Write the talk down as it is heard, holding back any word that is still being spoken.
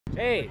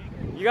Hey,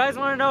 you guys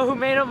want to know who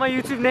made up my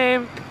YouTube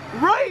name?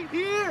 Right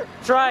here!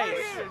 Trice.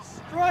 Right here.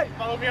 Right.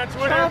 Follow me on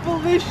Twitter.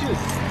 Campalicious.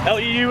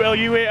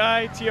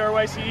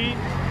 LEULUAITRYCE.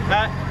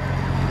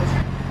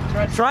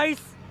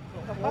 Trice.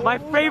 My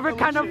favorite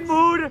kind of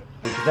food.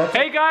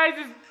 Hey guys,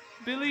 it's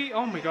Billy.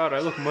 Oh my god, I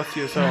look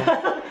musty as hell.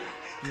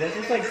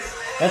 That's like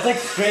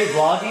straight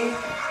vlogging,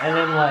 and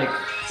then like.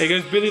 Hey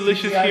guys, Billy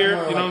Licious here.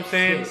 You know what I'm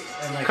saying?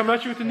 Coming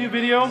at you with a new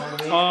video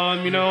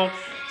on, you know.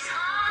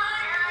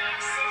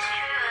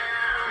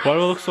 Why do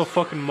I look so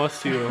fucking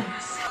musty though?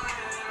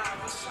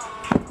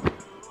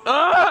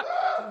 Ah!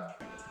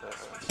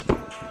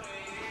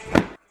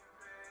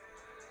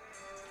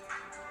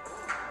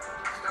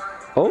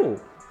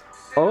 Oh.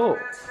 Oh.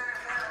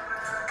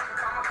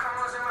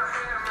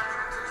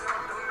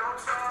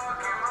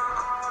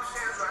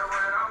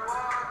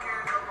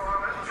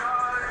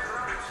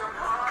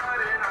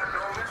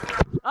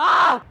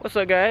 Ah! What's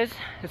up guys?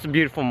 It's a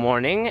beautiful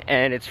morning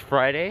and it's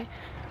Friday.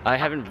 I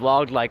haven't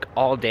vlogged like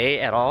all day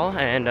at all,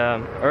 and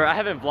or I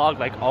haven't vlogged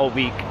like all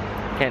week.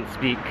 Can't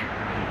speak.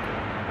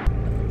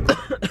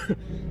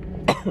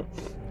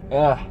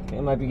 I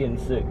might be getting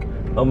sick.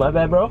 Oh, my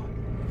bad, bro.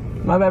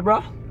 My bad,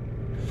 bro.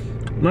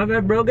 My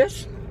bad, bro,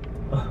 guys.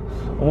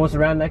 Almost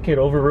ran that kid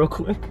over real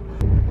quick.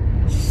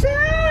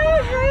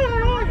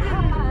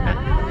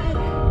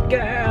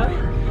 Girl,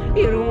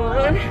 you the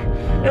one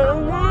I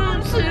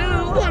want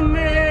to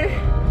admit.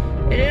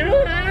 You know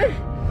what?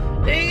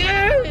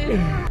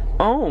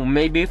 Oh,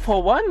 maybe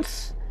for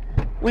once,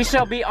 we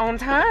shall be on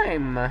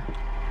time.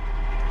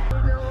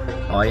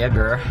 Oh yeah,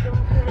 girl.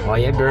 Oh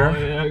yeah, girl.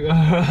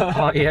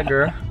 Oh yeah,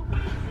 girl.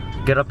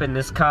 Get up in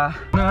this car.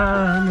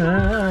 Na,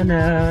 na,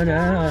 na,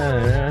 na,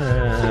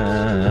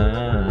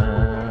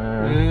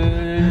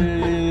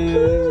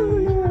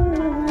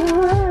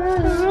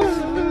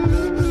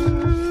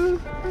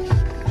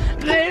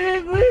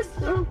 Baby, please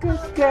don't get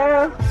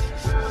scared.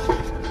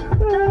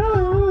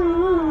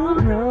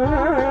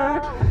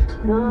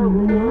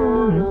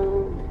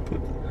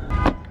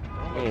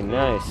 Hey,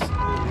 nice.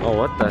 Oh,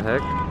 what the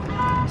heck?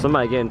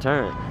 Somebody getting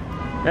turned.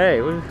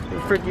 Hey, what the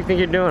frick you think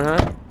you're doing,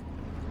 huh?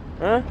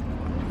 Huh?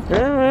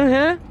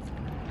 Huh?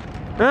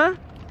 Huh?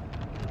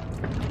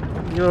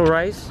 You little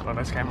rice? Oh,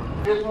 nice camera.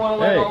 Just want to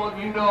let all of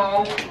you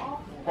know,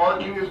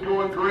 parking is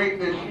going great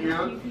this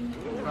year.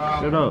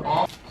 Shut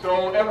up.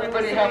 So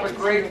everybody have a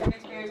great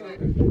weekend.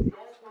 And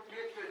don't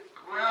forget to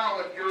growl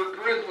if you're a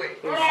grizzly.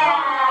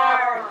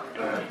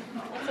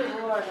 That's a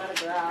roar, not a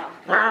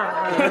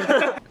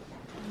growl.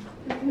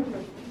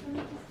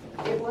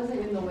 It wasn't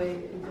in the way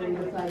until you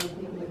decided to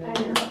take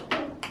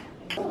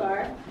it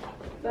back.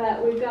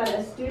 But we've got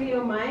a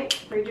studio mic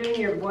for doing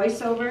your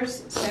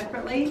voiceovers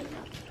separately.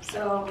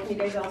 So you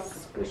guys all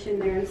squish in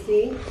there and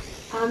see.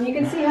 You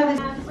can see how this.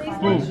 Please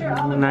make sure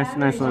all the Nice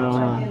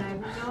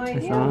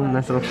little,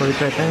 nice little footage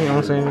right there. You know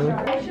what I'm saying?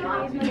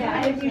 Yeah,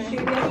 I think you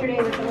shoot yesterday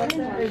with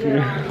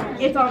Alyssa.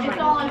 It's all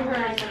in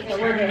her.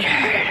 We're good.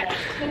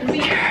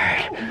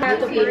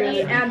 The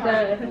Bernie and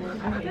the.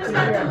 There's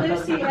not the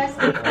Lucy S.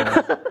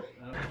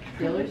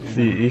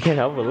 See, you can't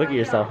help but look at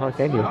yourself, huh?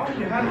 Can you?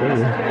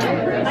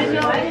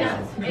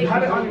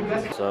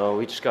 So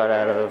we just got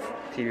out of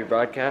TV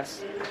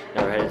broadcast.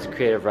 Now we're headed to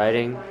creative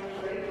writing.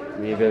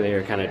 Me and Billy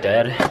are kind of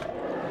dead. I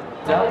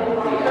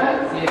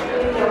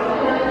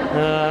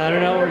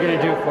don't know what we're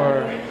gonna do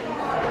for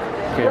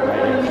creative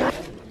writing.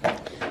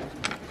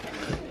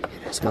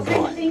 That's my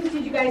boy. Things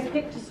did you guys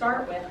pick to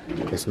start with?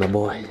 That's my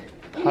boy.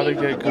 How to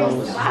get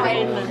girls. Are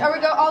we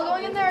all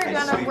going in there, or are we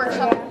gonna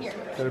workshop in here?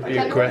 Gotta be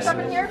Can we workshop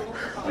in aggressive. here?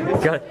 You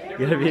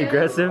gotta be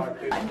aggressive.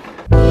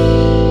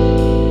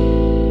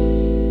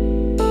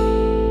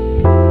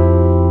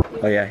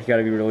 Oh yeah, you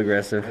gotta be real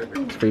aggressive.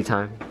 It's free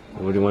time.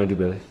 What do you want to do,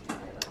 Billy?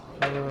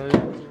 I'm gonna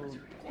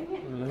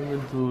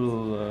do a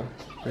little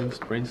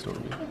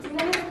brainstorming.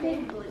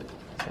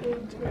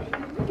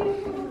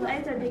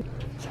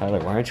 Tyler,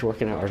 why aren't you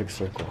working at Arctic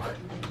Circle?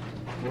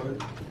 What?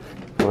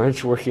 Why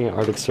aren't you working at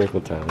Arctic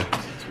Circle, Tyler?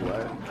 That's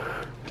why.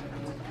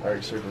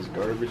 Arctic Circle's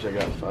garbage, I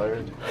got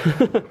fired.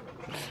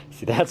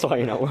 See, that's why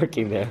you're not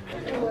working there.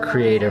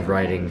 Creative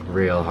writing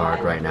real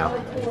hard right now.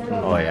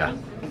 Oh yeah.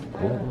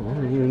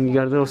 You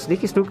got a little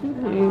sneaky snooky,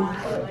 you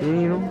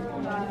know.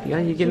 Yeah,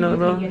 you getting a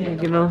little,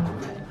 getting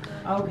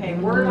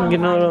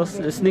a little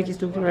sneaky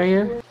snooky right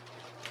here.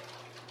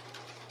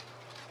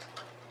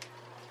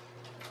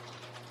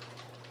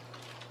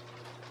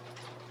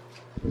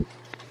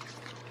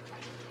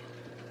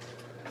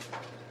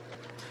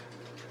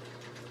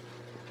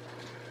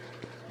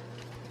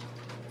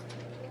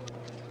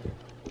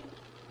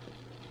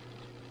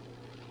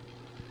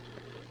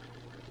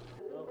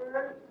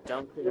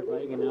 Jump creative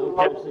writing and now we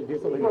can actually do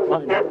something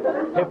fun.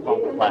 Hip hop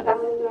class.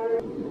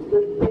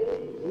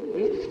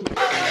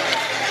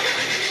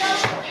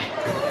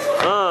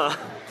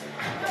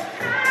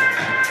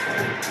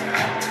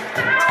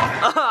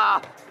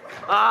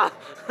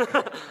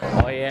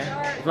 Oh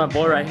yeah, it's my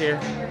boy right here.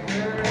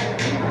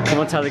 Come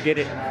on, Tyler, get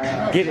it,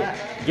 get it,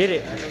 get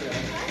it.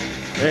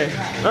 Hey.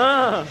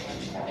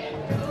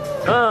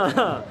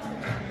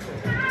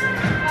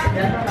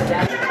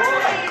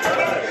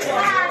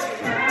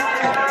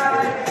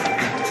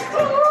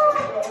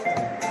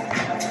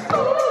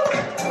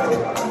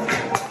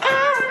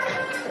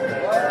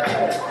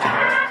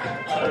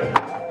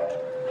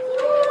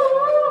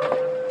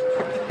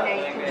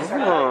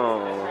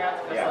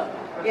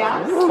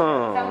 Yeah?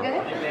 Sound good?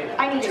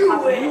 I need a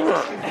copy.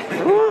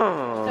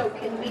 So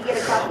can we get a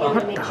copy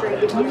and make sure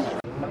you get it?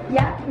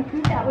 Yeah?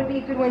 That would be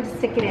a good one to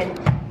stick it in.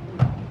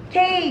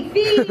 Okay,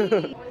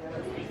 feet!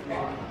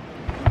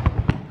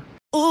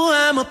 Oh,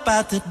 I'm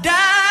about to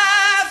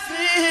dive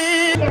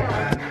in. Down,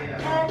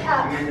 and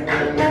up, and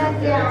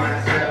down,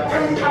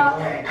 and up,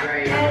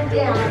 and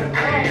down,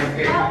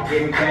 and up,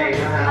 and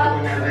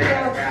up,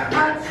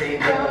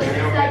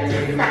 down, side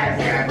to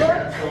side.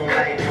 Look,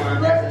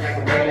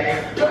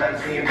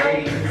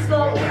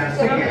 slowly,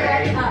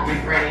 and up,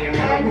 and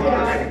down, and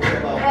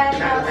up,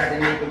 and up,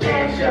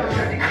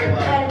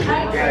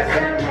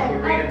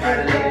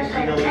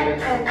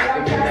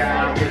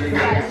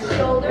 and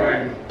shoulder,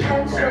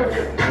 and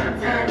shoulder,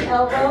 and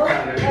elbow,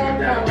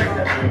 and elbow,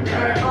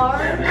 and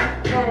arm,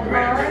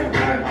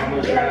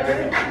 and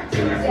together.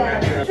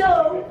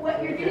 So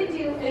what you're gonna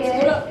do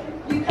is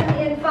you come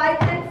in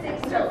 5 and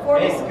 6, start 4,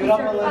 you start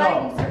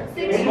 5, you start 6,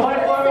 you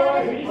start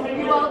 7,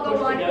 you all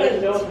go on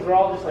 8. We're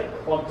all just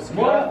like clumped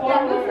together.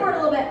 Yeah, move forward a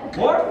little bit.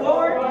 More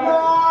forward,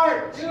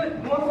 march!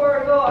 Dude, more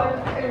forward, go.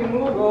 Hey,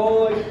 move,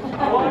 go.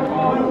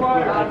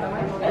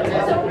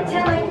 So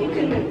pretend like you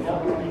can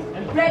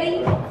move.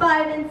 Ready?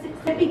 5 and 6.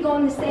 It'd be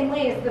going the same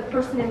way as the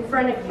person in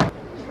front of you.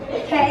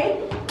 Okay?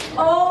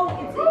 Oh,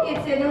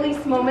 it's an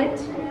Elise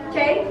moment.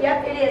 Okay?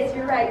 Yep, it is.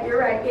 You're right,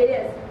 it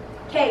is.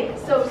 Okay,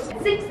 so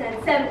 6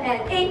 and 7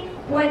 and 8,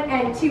 1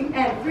 and 2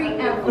 and 3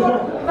 and 4,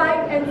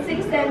 5 and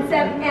 6 and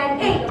 7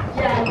 and 8.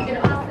 Yeah, you did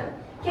awesome.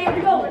 Okay, here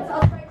we go. Let's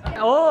all try together.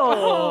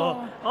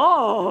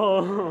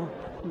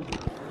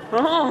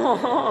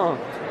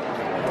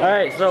 All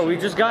right, so we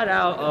just got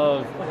out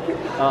of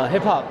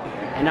hip hop,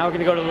 and now we're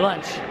gonna go to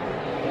lunch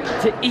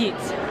to eat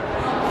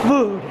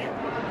food.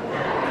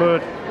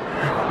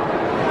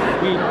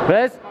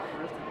 Bless.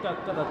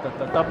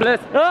 Bless.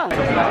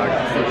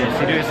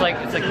 It's like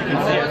you can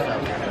see us,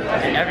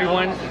 and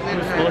everyone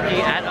who's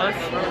looking at us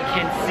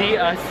can see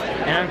us,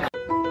 and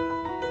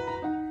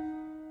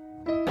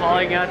I'm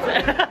calling out to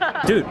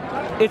dude,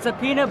 it's a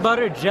peanut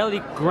butter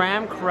jelly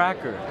graham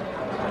cracker.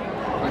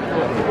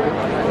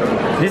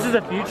 This is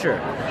the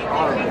future.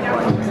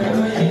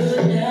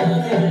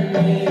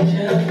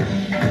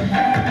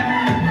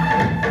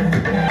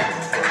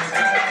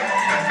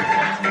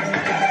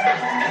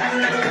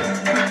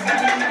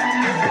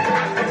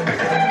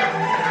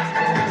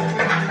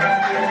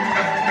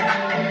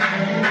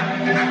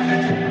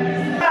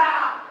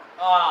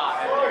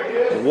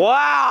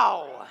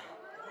 Wow!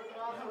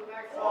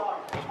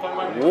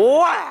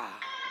 Wow!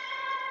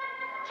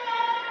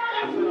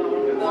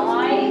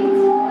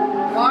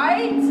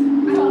 Right?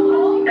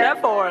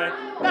 That for it.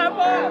 That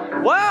for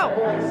it. Wow!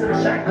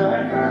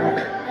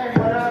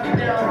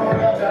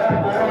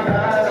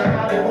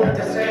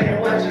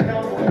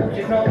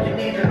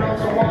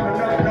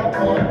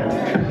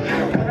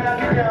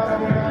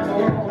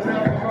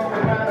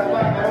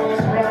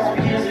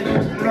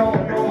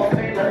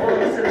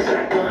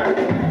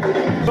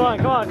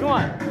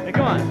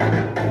 Come on.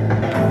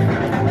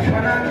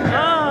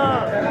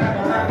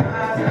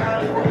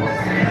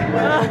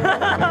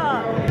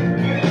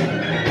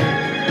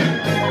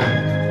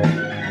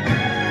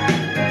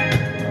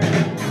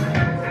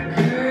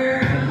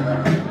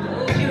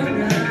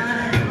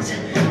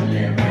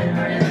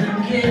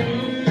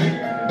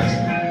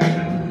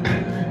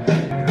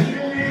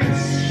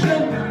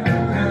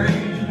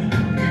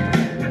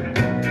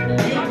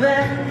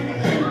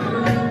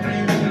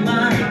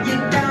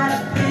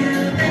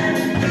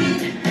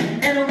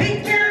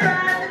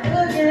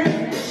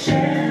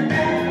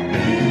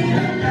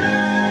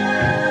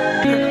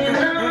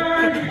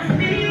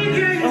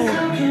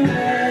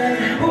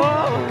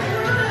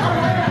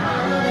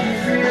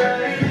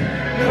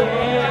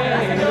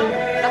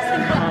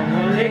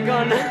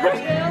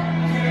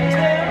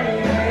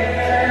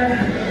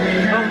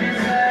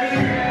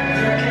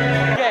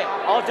 Okay,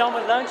 all done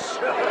with lunch,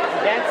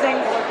 dancing.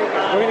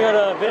 We're gonna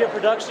go to video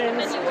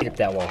productions. Hit up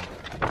that wall.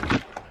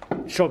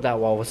 Show up that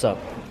wall. What's up?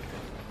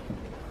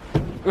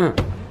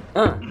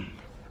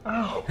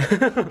 Ow.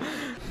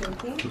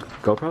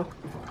 GoPro?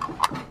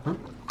 Huh?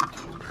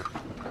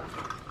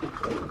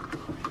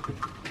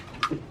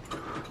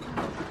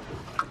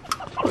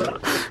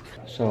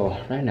 So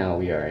right now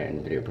we are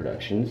in video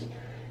productions.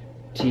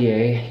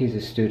 TA, he's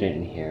a student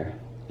in here,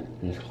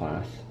 in this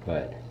class,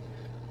 but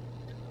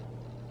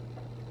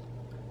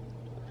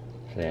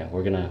so yeah,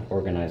 we're gonna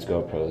organize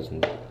GoPros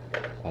and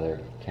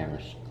other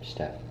camera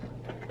stuff.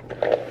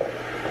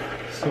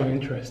 So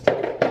interesting.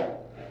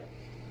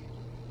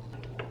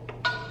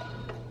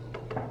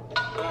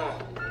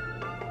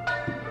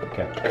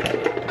 Okay.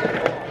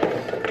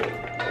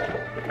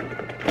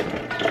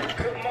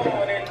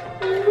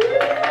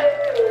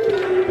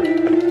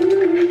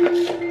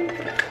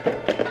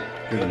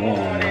 Good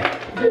morning.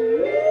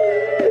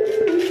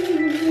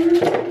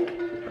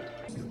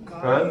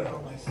 Run.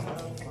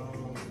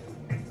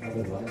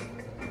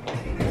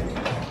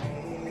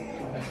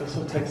 I feel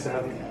so tech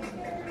savvy.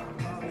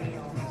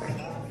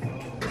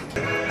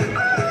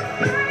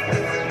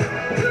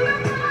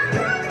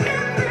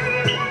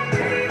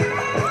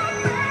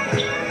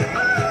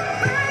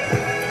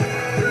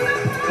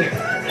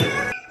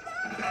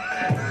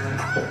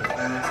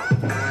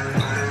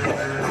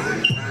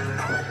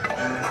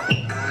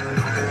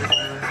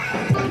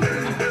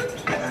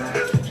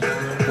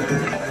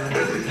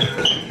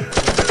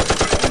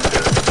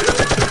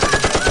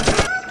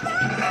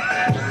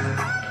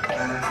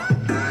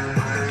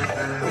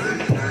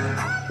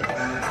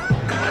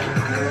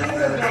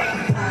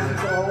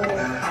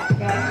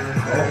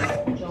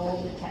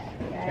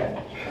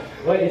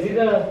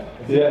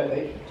 Yeah,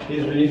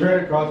 he's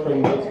right across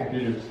from those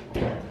computers.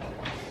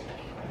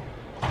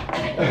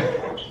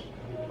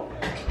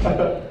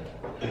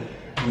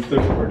 Is it still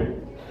recording?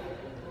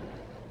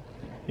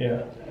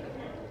 Yeah.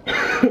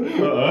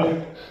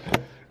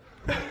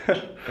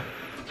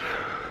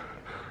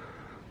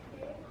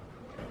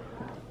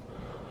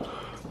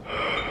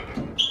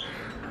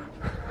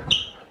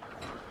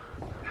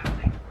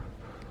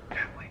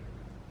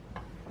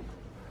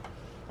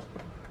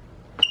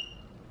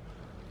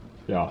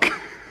 Yeah.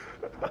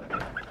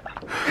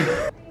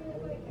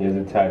 He has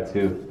a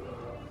tattoo.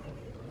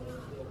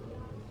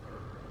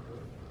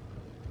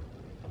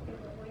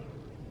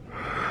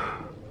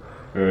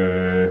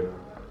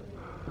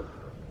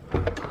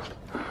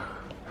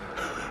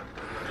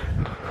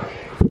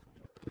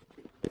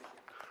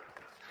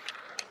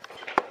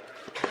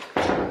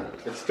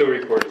 It's still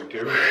recording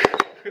too.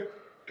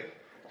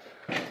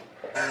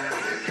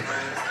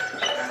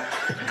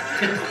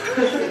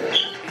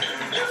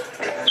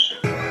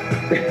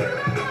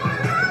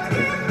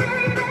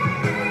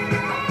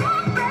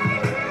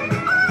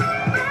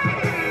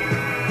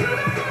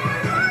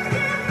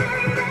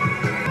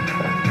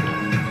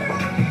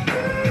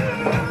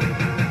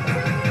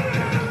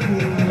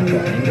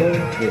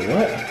 Wait,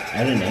 what?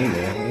 At an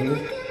angle?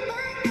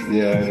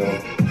 Yeah, I know.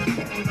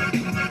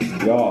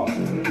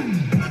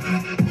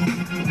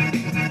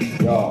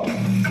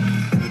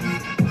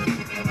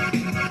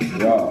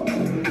 Yeah.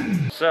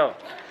 So,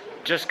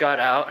 just got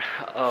out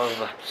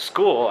of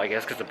school, I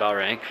guess, because the bell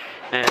rang,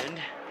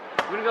 and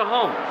we're gonna go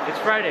home. It's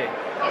Friday.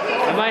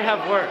 I might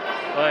have work,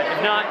 but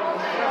if not,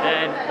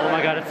 then, oh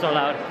my god, it's so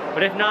loud.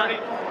 But if not, then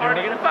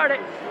we're gonna party.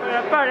 We're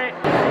gonna party.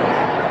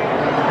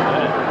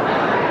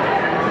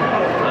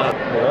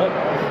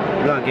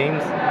 You got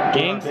games?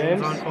 Games?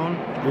 Games on phone?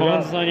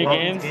 Phones on your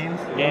games? Games?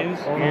 Games?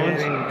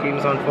 Phones?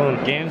 Games on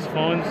phone. Games,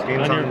 phones?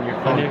 Games on your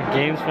phone. On your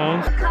games,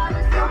 phones?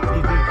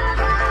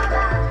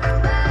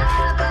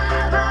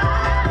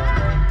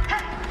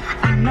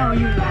 I know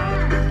you like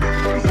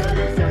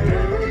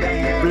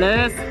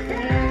Bless.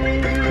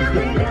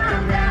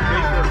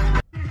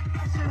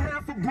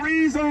 half a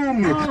breeze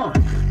on me.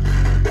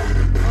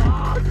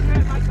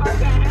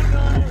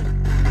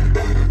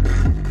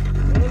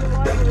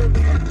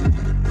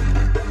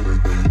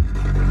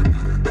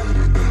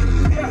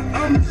 Yeah,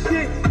 I'm the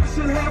shit.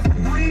 Should have a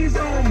breeze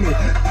on me.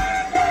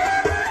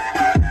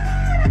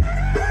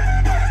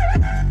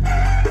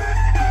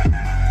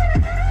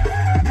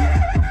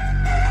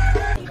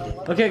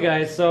 Okay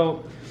guys,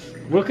 so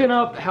looking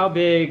up how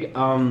big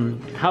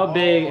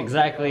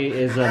exactly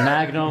is a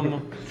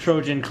Magnum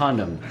Trojan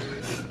condom.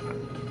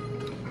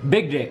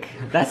 Big dick.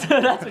 That's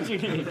what you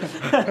need.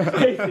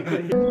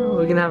 Basically.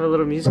 We can have a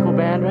little musical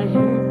band right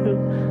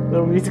here.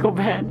 Little musical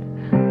band.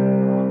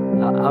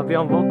 I'll be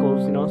on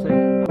vocals, you know what I'm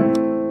saying?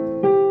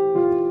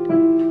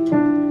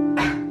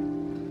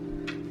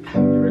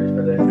 You ready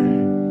for this?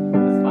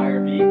 This fire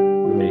beat?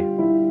 Ready.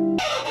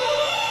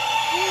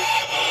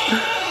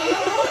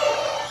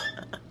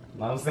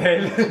 Mom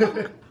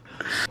said.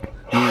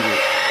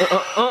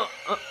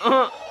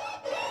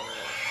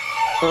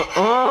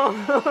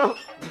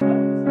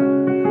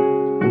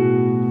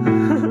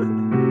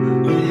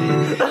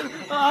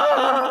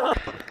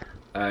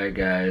 Alright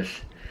guys,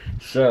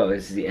 so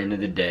it's the end of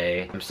the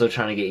day. I'm still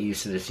trying to get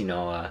used to this, you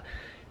know,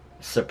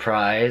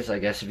 surprise. I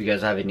guess if you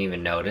guys haven't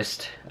even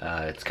noticed,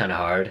 it's kind of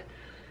hard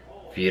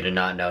for you to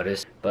not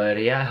notice. But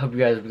yeah, I hope you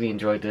guys really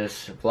enjoyed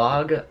this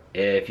vlog.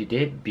 If you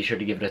did, be sure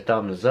to give it a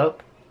thumbs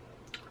up.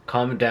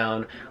 Comment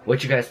down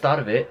what you guys thought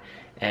of it.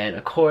 And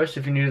of course,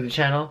 if you're new to the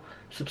channel,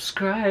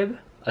 subscribe.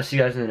 I'll see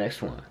you guys in the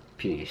next one.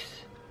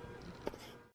 Peace.